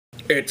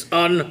It's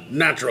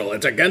unnatural.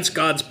 It's against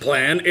God's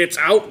plan. It's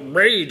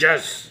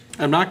outrageous.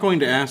 I'm not going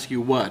to ask you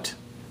what,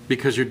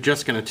 because you're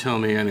just going to tell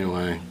me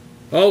anyway.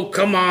 Oh,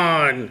 come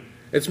on.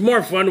 It's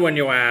more fun when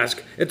you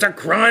ask. It's a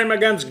crime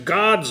against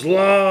God's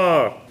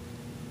law.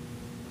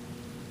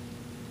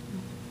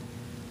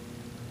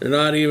 You're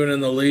not even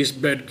in the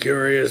least bit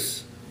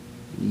curious?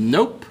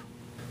 Nope.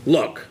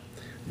 Look,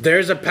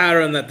 there's a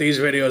pattern that these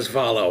videos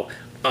follow.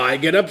 I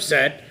get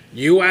upset,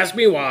 you ask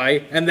me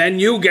why, and then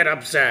you get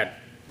upset.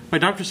 My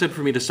doctor said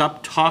for me to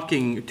stop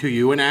talking to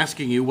you and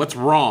asking you what's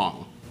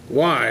wrong.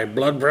 Why?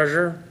 Blood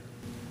pressure?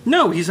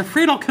 No, he's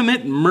afraid I'll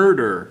commit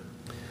murder.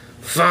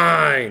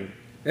 Fine.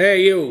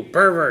 Hey, you,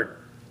 pervert.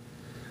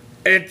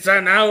 It's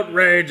an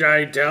outrage,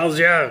 I tells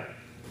ya.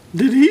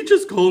 Did he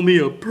just call me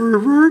a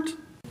pervert?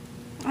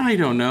 I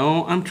don't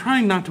know. I'm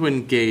trying not to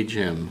engage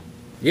him.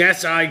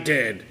 Yes, I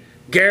did.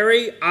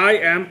 Gary, I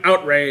am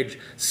outraged.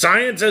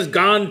 Science has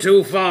gone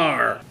too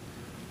far.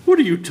 What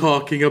are you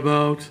talking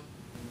about?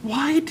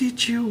 Why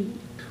did you...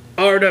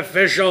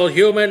 Artificial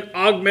human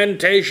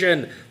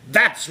augmentation.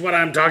 That's what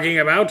I'm talking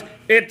about.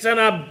 It's an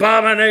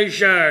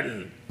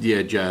abomination.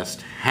 You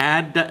just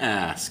had to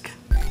ask.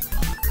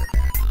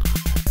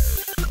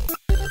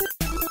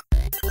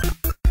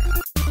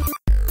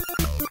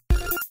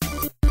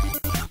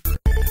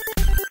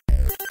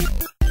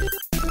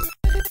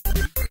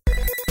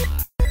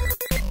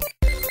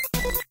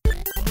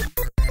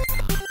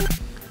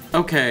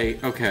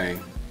 Okay.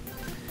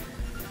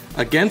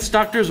 Against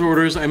doctor's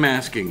orders, I'm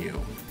asking you,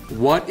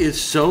 what is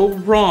so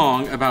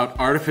wrong about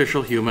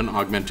artificial human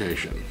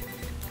augmentation?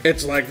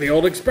 It's like the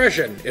old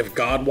expression, if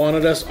God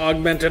wanted us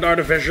augmented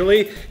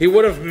artificially, he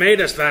would have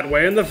made us that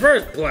way in the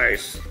first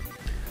place.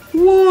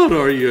 What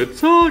are you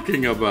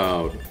talking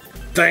about?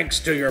 Thanks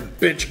to your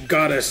bitch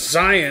goddess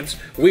science,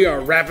 we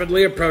are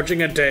rapidly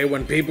approaching a day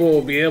when people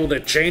will be able to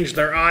change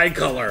their eye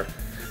color,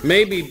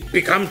 maybe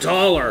become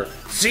taller,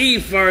 see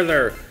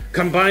farther.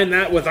 Combine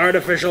that with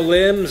artificial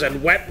limbs and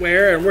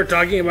wetware, and we're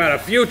talking about a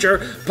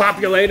future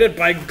populated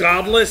by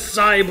godless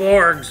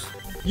cyborgs.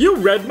 You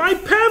read my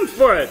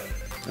pamphlet!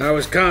 I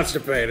was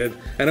constipated,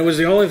 and it was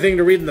the only thing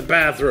to read in the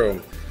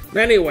bathroom.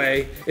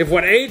 Anyway, if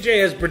what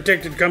AJ has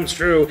predicted comes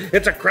true,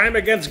 it's a crime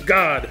against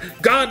God.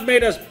 God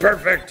made us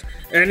perfect.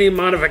 Any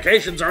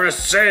modifications are a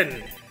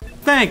sin.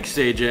 Thanks,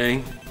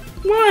 AJ.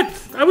 What?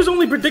 I was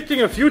only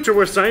predicting a future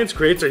where science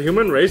creates a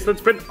human race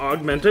that's been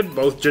augmented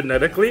both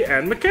genetically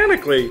and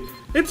mechanically.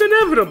 It's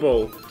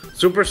inevitable.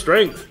 Super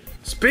strength,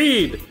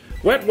 speed,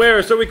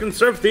 wetware so we can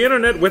surf the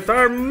internet with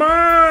our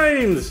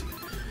minds.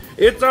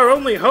 It's our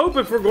only hope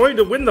if we're going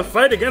to win the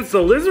fight against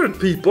the lizard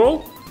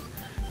people.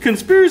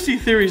 Conspiracy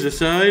theories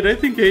aside, I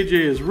think AJ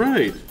is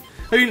right.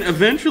 I mean,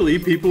 eventually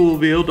people will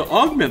be able to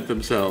augment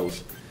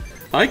themselves.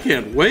 I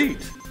can't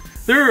wait.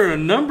 There are a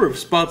number of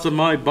spots on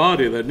my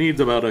body that needs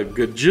about a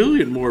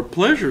gajillion more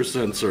pleasure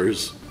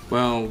sensors.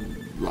 Well,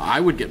 I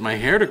would get my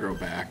hair to grow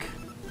back.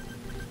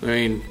 I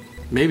mean,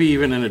 maybe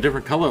even in a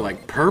different color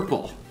like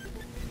purple.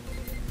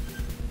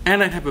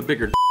 And I'd have a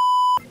bigger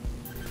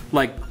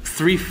like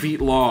 3 feet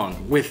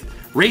long with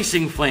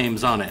racing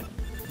flames on it.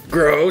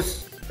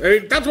 Gross.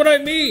 That's what I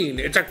mean.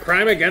 It's a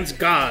crime against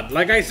God.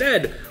 Like I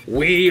said,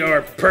 we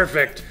are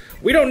perfect.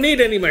 We don't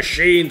need any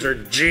machines or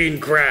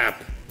gene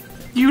crap.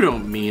 You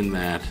don't mean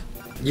that.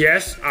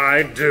 Yes,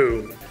 I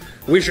do.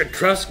 We should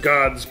trust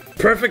God's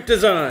perfect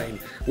design.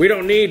 We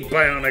don't need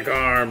bionic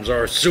arms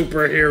or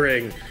super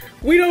hearing.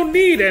 We don't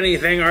need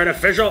anything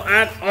artificial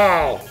at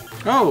all.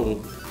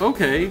 Oh,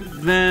 okay.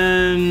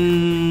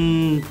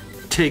 Then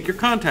take your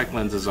contact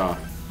lenses off.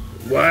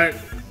 What?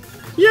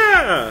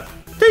 Yeah!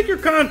 Take your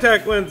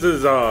contact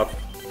lenses off.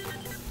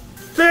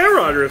 They're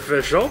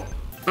artificial.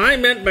 I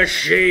meant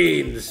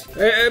machines.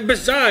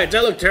 Besides,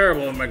 I look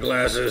terrible in my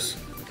glasses.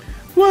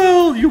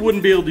 Well, you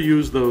wouldn't be able to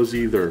use those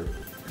either.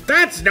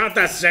 That's not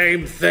the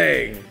same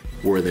thing.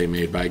 Were they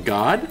made by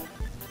God?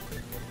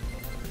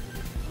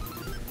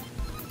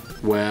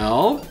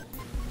 Well?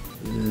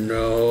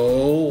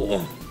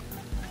 No.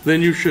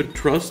 Then you should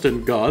trust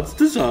in God's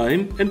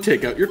design and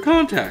take out your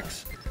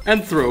contacts.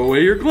 And throw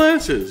away your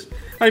glasses.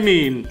 I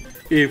mean,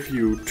 if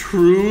you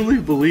truly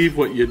believe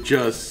what you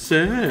just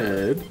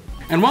said.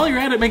 And while you're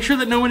at it, make sure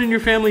that no one in your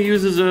family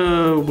uses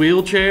a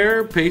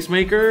wheelchair,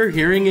 pacemaker,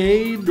 hearing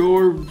aid,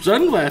 or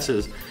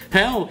sunglasses.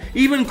 Hell,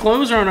 even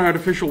clothes are an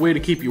artificial way to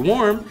keep you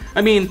warm.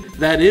 I mean,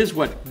 that is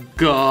what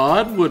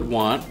God would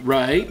want,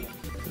 right?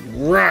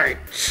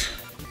 Right.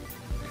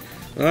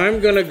 I'm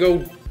gonna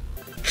go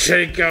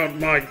take out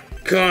my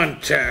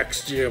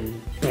contacts,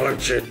 you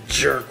bunch of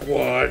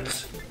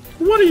jerkwads.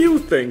 What do you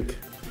think?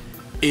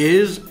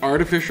 Is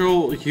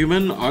artificial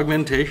human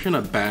augmentation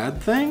a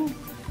bad thing?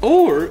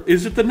 Or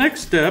is it the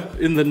next step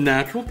in the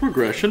natural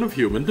progression of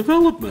human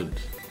development?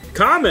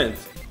 Comment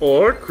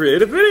or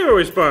create a video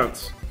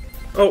response.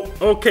 Oh,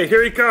 okay,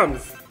 here he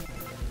comes.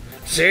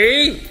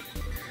 See?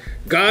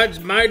 God's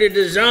mighty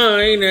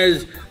design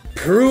has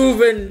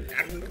proven...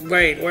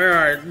 Wait, where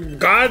are...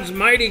 God's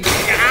mighty...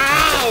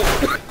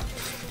 Ow!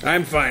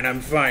 I'm fine.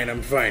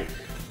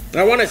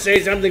 I want to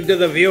say something to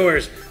the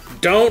viewers.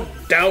 Don't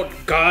doubt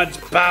God's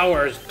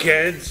powers,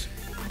 kids.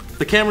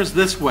 The camera's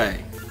this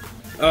way.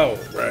 Oh,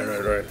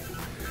 right.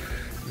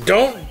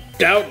 Don't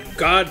doubt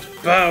God's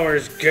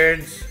powers,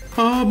 kids.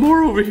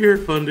 More over here,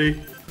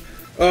 Fundie.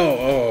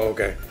 Oh,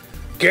 okay.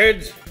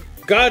 Kids,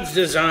 God's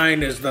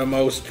design is the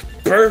most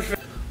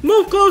perfect.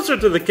 Move closer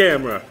to the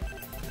camera.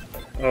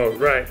 Oh,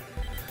 right.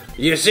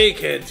 You see,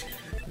 kids,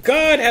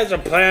 God has a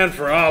plan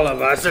for all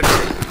of us. And...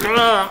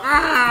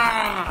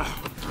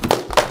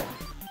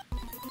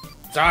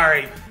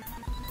 Sorry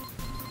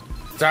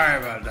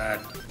about that.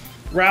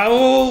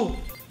 Raul,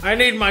 I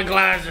need my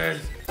glasses.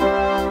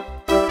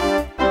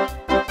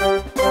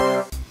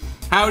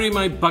 Howdy,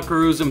 my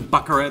buckaroos and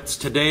buckarettes.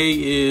 Today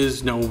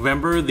is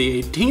November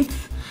the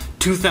 18th,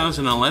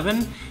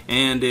 2011,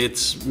 and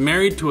it's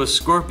Married to a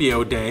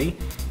Scorpio Day,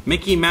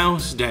 Mickey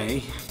Mouse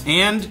Day,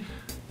 and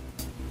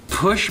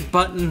Push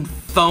Button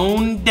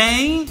Phone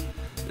Day?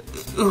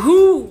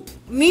 Who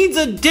needs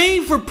a day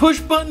for push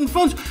button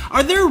phones?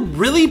 Are there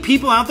really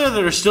people out there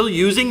that are still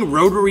using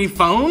rotary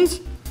phones?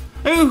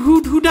 I mean,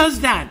 who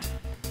does that?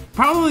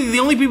 Probably the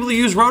only people who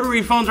use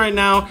rotary phones right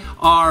now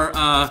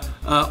are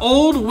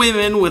old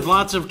women with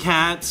lots of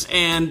cats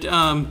and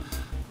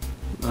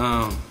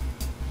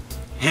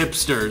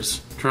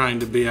hipsters trying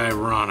to be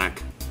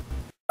ironic.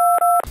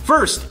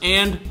 First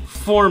and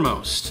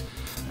foremost,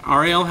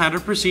 Ariel had her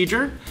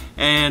procedure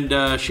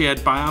and she had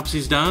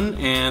biopsies done,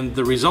 and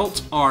the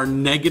results are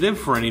negative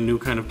for any new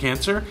kind of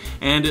cancer,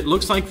 and it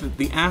looks like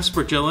the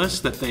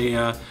aspergillus that they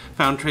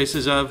found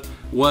traces of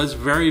was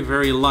very,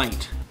 very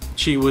light.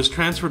 She was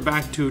transferred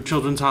back to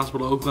Children's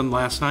Hospital Oakland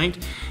last night,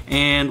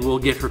 and will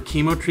get her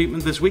chemo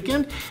treatment this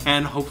weekend,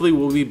 and hopefully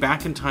we'll be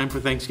back in time for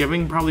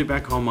Thanksgiving, probably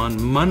back home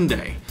on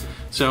Monday.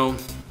 So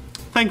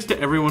thanks to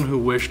everyone who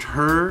wished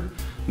her,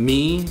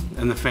 me,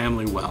 and the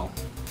family well.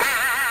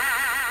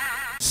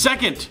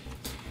 Second,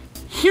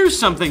 here's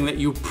something that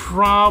you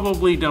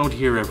probably don't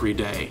hear every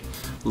day.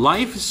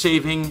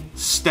 Life-saving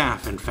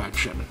staph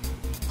infection.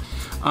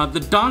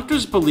 The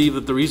doctors believe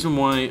that the reason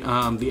why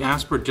the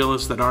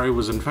aspergillus that Ari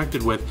was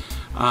infected with,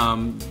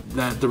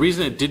 that the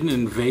reason it didn't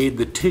invade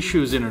the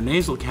tissues in her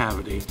nasal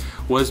cavity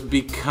was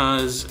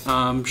because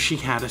she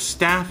had a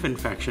staph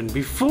infection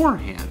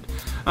beforehand.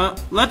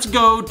 Let's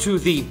go to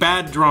the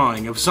bad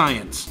drawing of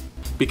science.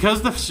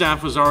 Because the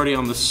staph was already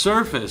on the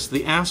surface,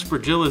 the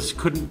aspergillus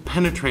couldn't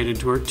penetrate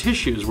into her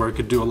tissues where it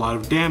could do a lot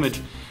of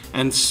damage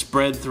and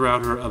spread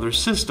throughout her other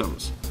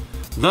systems.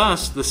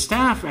 Thus, the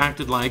staph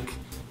acted like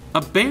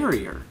a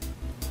barrier.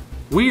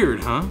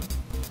 Weird, huh?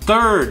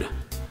 Third,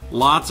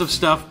 lots of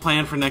stuff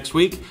planned for next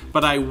week,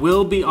 but I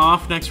will be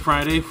off next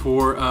Friday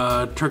for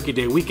Turkey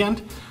Day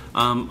weekend.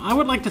 I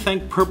would like to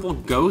thank Purple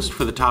Ghost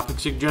for the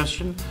topic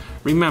suggestion.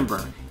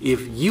 Remember,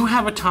 if you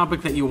have a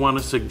topic that you want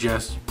to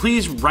suggest,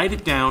 please write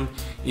it down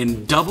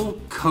in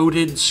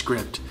double-coded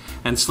script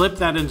and slip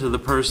that into the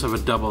purse of a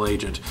double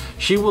agent.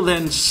 She will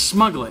then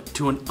smuggle it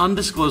to an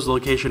undisclosed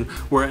location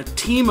where a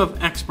team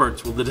of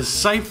experts will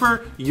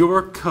decipher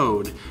your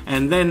code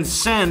and then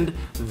send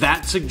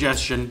that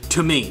suggestion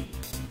to me.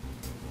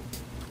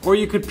 Or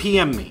you could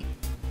PM me.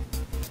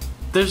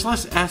 There's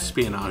less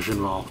espionage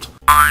involved.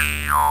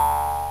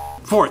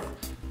 Fourth,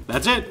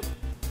 that's it.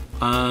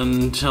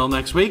 Until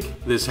next week,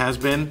 this has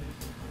been,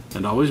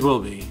 and always will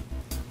be,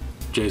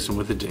 Jason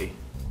with a D.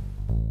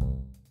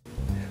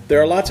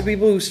 There are lots of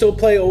people who still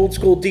play old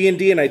school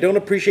D&D, and I don't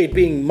appreciate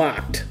being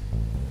mocked.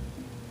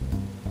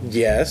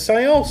 Yes,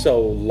 I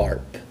also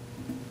LARP.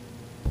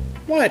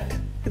 What?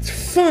 It's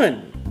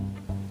fun!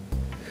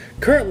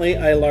 Currently,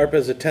 I LARP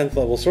as a 10th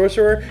level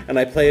sorcerer, and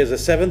I play as a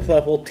 7th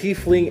level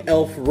tiefling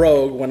elf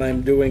rogue when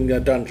I'm doing a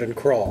dungeon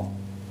crawl.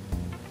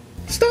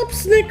 Stop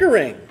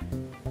snickering!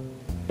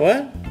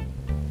 What?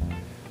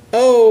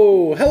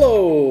 Oh,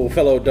 hello,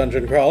 fellow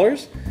dungeon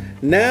crawlers.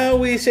 Now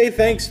we say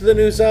thanks to the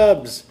new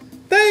subs.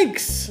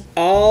 Thanks!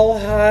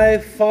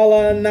 Alhai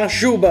Fala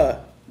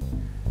Nashuba.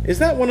 Is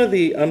that one of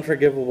the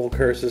unforgivable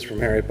curses from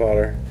Harry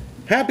Potter?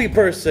 Happy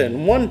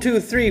person, 1, 2,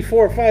 3,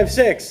 4, 5,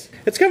 6.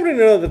 It's comforting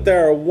to know that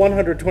there are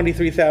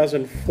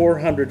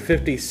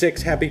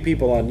 123,456 happy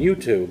people on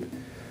YouTube.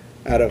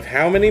 Out of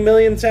how many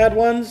million sad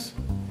ones?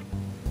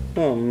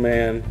 Oh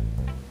man.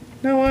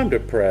 Now I'm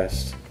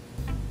depressed.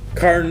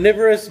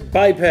 Carnivorous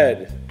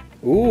biped.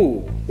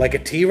 Ooh, like a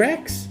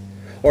T-Rex?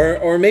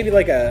 Or maybe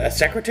like a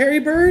secretary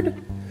bird?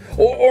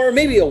 Or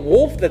maybe a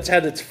wolf that's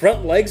had its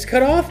front legs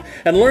cut off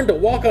and learned to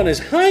walk on his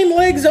hind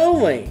legs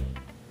only?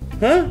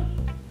 Huh?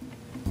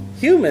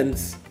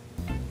 Humans?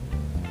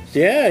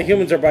 Yeah,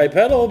 humans are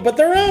bipedal, but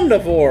they're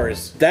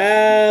omnivores.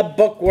 Da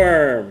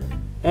bookworm.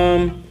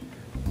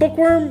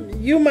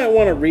 Bookworm, you might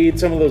want to read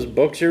some of those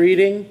books you're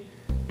reading.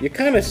 You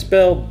kind of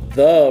spelled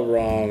the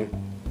wrong.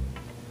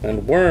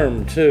 And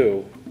worm,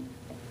 too.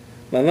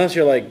 Unless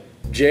you're like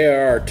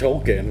J.R.R.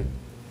 Tolkien.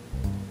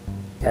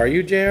 Are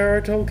you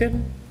J.R.R.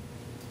 Tolkien?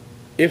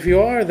 If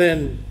you are,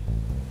 then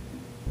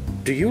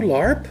do you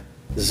LARP?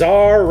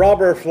 Czar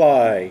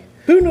Robberfly.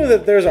 Who knew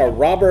that there's a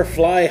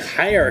Robberfly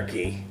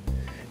hierarchy?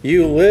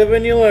 You live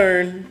and you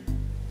learn,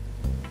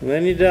 and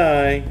then you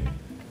die.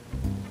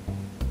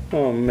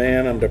 Oh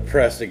man, I'm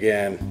depressed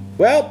again.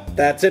 Well,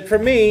 that's it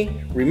from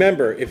me.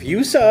 Remember, if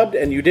you subbed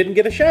and you didn't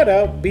get a shout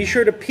out, be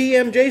sure to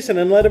PM Jason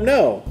and let him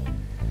know.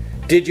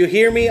 Did you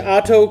hear me,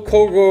 Otto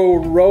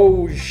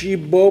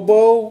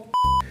Kogoroshibobo?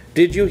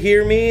 Did you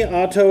hear me,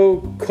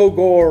 Otto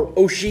Kogor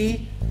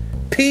Oshi?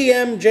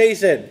 PM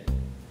Jason.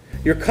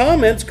 Your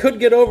comments could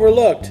get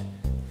overlooked.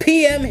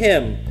 PM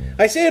him.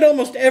 I say it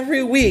almost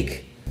every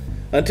week.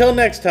 Until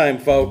next time,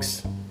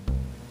 folks.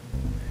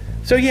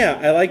 So yeah,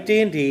 I like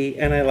D&D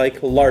and I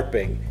like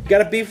LARPing.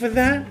 Got a beef with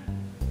that?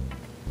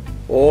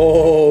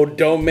 Oh,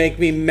 don't make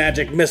me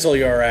magic missile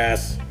your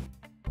ass.